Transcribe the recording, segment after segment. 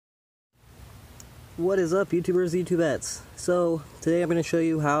What is up, YouTubers, YouTubettes? So today I'm going to show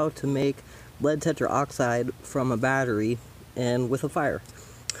you how to make lead tetraoxide from a battery and with a fire.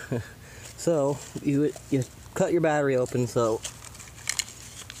 So you cut your battery open. So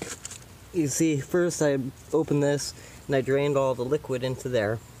you see, first I opened this and I drained all the liquid into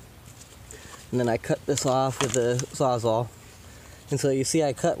there, and then I cut this off with a Sawzall. And so you see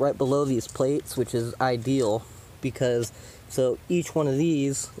I cut right below these plates, which is ideal because so each one of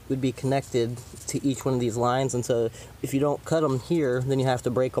these would be connected to each one of these lines, and so if you don't cut them here, then you have to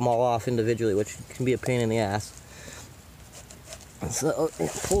break them all off individually, which can be a pain in the ass. So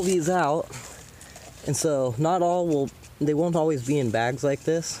pull these out, and so not all they won't always be in bags like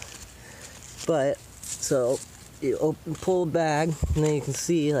this, but so you pull a bag, and then you can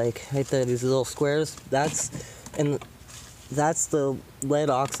see like right there these little squares. That's the lead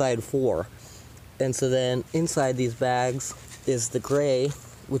oxide 4. And so then inside these bags is the gray,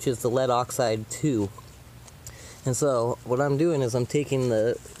 which is the lead oxide 2. And so what I'm doing is I'm taking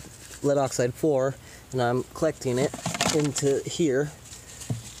the lead oxide 4 and I'm collecting it into here.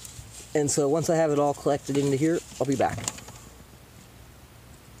 And so once I have it all collected into here, I'll be back.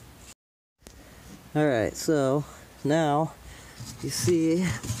 Alright, so now you see,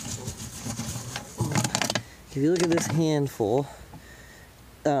 if you look at this handful,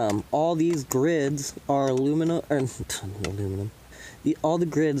 all these grids are aluminum. All the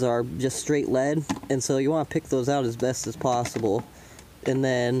grids are just straight lead, and so you want to pick those out as best as possible. And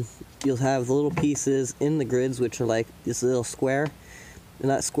then you'll have the little pieces in the grids, which are like this little square, and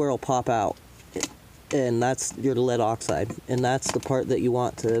that square will pop out, and that's your lead oxide, and that's the part that you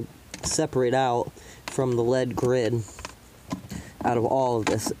want to separate out from the lead grid out of all of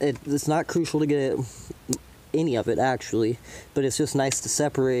this. It's not crucial to get any of it actually, but it's just nice to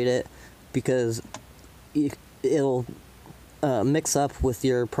separate it because it'll mix up with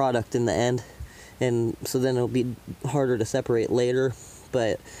your product in the end, and so then it'll be harder to separate later.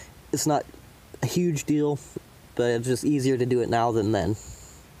 But it's not a huge deal, but it's just easier to do it now than then.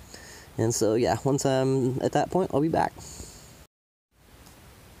 And so yeah, once I'm at that point, I'll be back.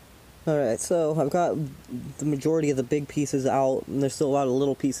 Alright, so I've got the majority of the big pieces out, and there's still a lot of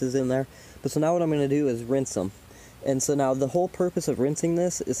little pieces in there. But so now what I'm going to do is rinse them. And so now the whole purpose of rinsing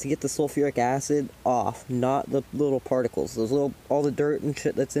this is to get the sulfuric acid off, not the little particles. All the dirt and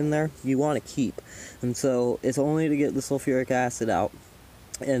shit that's in there, you want to keep. And so it's only to get the sulfuric acid out.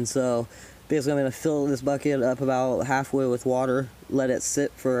 And so basically I'm going to fill this bucket up about halfway with water, let it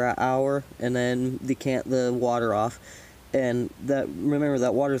sit for an hour, and then decant the water off. And remember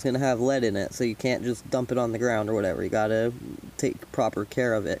that water is going to have lead in it, so you can't just dump it on the ground or whatever. You got to take proper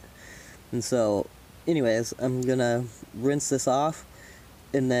care of it. And so, anyways, I'm going to rinse this off,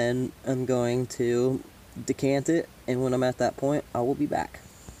 and then I'm going to decant it, and when I'm at that point, I will be back.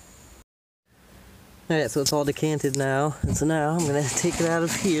 Alright, so it's all decanted now, and so now I'm going to take it out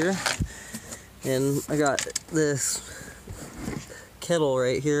of here, and I got this kettle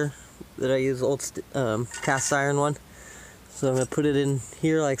right here that I use, old cast iron one. So I'm going to put it in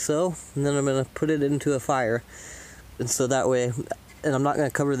here like so, and then I'm going to put it into a fire, and so that way, and I'm not going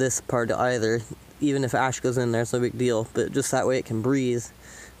to cover this part either, even if ash goes in there, it's no big deal, but just that way it can breathe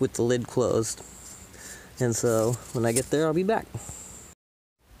with the lid closed. And so when I get there, I'll be back.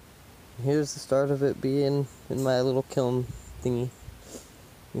 Here's the start of it being in my little kiln thingy. You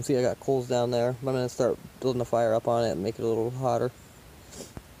can see I got coals down there. I'm going to start building a fire up on it and make it a little hotter.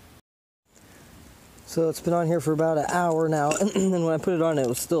 So it's been on here for about an hour now, and then when I put it on, it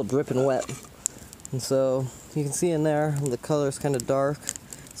was still dripping wet. And so you can see in there, the color's kind of dark.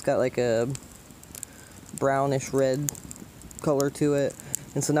 It's got like a brownish red color to it.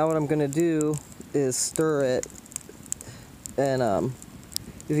 And so now what I'm going to do is stir it. And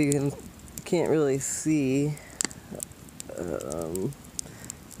if you can't really see,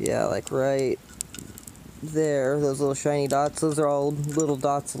 yeah, like right there, those little shiny dots, those are all little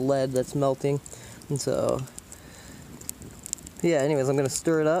dots of lead that's melting. And so, yeah, anyways, I'm going to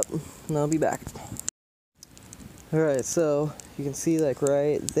stir it up, and I'll be back. Alright, so you can see like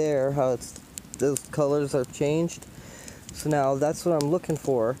right there how those colors are changed. So now that's what I'm looking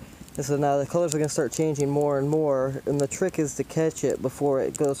for. And so now the colors are going to start changing more and more, and the trick is to catch it before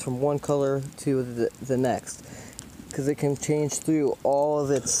it goes from one color to the next. Because it can change through all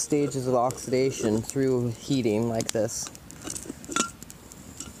of its stages of oxidation through heating like this.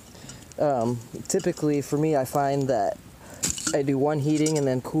 Typically for me, I find that I do one heating and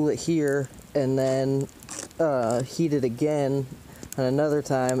then cool it here, and then heat it again at another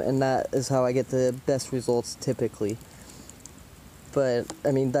time, and that is how I get the best results typically. But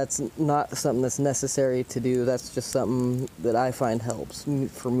I mean, that's not something that's necessary to do. That's just something that I find helps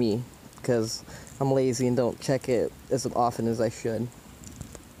for me. because I'm lazy and don't check it as often as I should.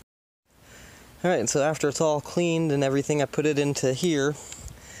 Alright, so after it's all cleaned and everything, I put it into here,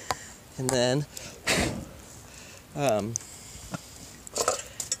 and then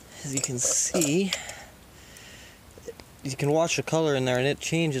as you can see, you can watch the color in there, and it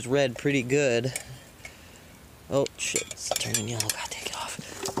changes red pretty good. Oh shit, it's turning yellow. Gotta take it off.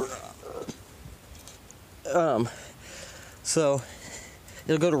 So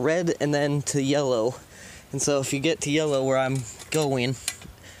it'll go to red and then to yellow. And so if you get to yellow where I'm going,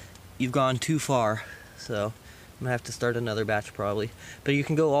 you've gone too far. So I'm gonna have to start another batch probably. But you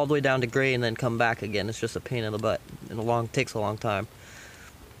can go all the way down to gray and then come back again. It's just a pain in the butt and takes a long time.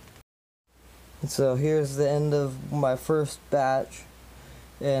 And so here's the end of my first batch,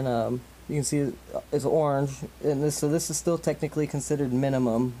 and you can see it's orange, and this is still technically considered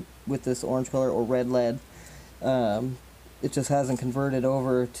minimum with this orange color or red lead. It just hasn't converted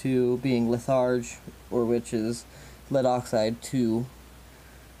over to being litharge, or which is lead oxide 2.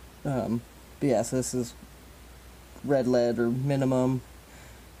 But yeah, so this is red lead or minimum,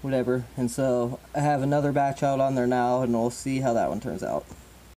 whatever. And so I have another batch out on there now, and we'll see how that one turns out.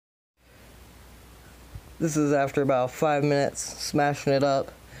 This is after about 5 minutes smashing it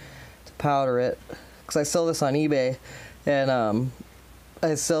up to powder it, because I sell this on eBay, and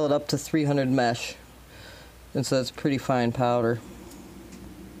I sell it up to 300 mesh, and so it's pretty fine powder.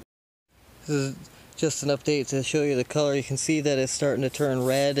 This is just an update to show you the color. You can see that it's starting to turn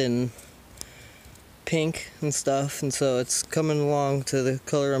red and pink and stuff, and so it's coming along to the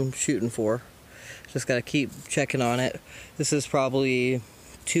color I'm shooting for. Just gotta keep checking on it. This is probably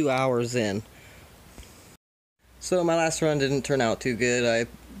 2 hours in. So my last run didn't turn out too good. I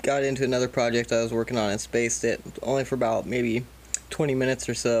got into another project I was working on and spaced it, only for about maybe 20 minutes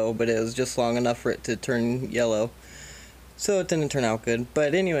or so, but it was just long enough for it to turn yellow. So it didn't turn out good.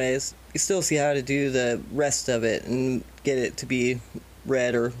 But anyways, you still see how to do the rest of it and get it to be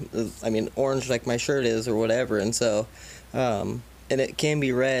red, or I mean orange like my shirt is, or whatever. And so and it can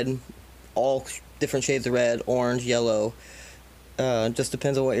be red, all different shades of red, orange, yellow. Just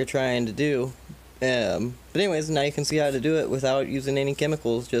depends on what you're trying to do. But anyways, now you can see how to do it without using any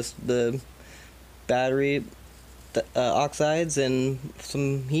chemicals, just the battery, oxides, and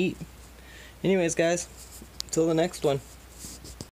some heat. Anyways guys, until the next one.